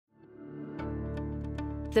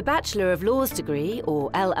The Bachelor of Laws degree, or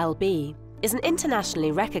LLB, is an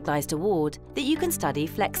internationally recognised award that you can study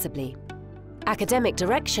flexibly. Academic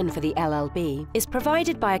direction for the LLB is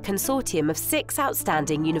provided by a consortium of 6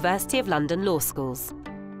 outstanding University of London law schools: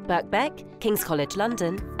 Birkbeck, King's College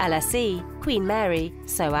London, LSE, Queen Mary,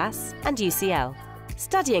 SOAS and UCL.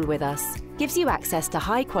 Studying with us gives you access to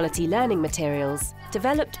high-quality learning materials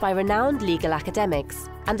developed by renowned legal academics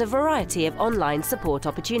and a variety of online support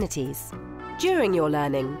opportunities. During your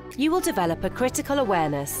learning, you will develop a critical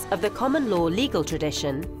awareness of the common law legal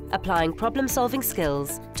tradition, applying problem-solving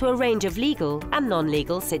skills to a range of legal and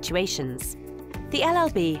non-legal situations. The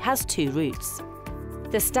LLB has 2 routes.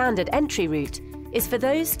 The standard entry route is for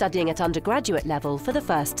those studying at undergraduate level for the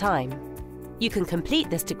first time. You can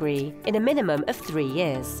complete this degree in a minimum of 3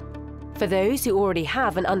 years. For those who already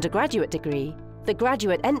have an undergraduate degree, the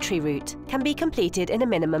graduate entry route can be completed in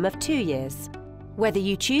a minimum of 2 years. Whether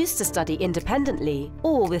you choose to study independently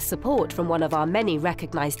or with support from one of our many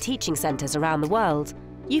recognised teaching centres around the world,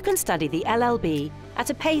 you can study the LLB at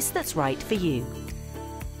a pace that's right for you.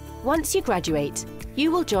 Once you graduate,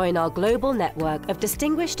 you will join our global network of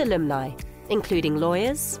distinguished alumni, including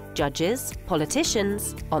lawyers, judges,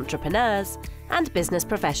 politicians, entrepreneurs, and business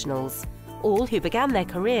professionals, all who began their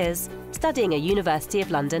careers studying a University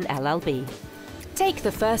of London LLB. Take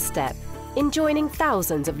the first step in joining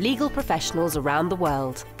thousands of legal professionals around the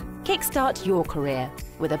world. Kickstart your career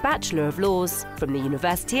with a Bachelor of Laws from the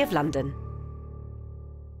University of London.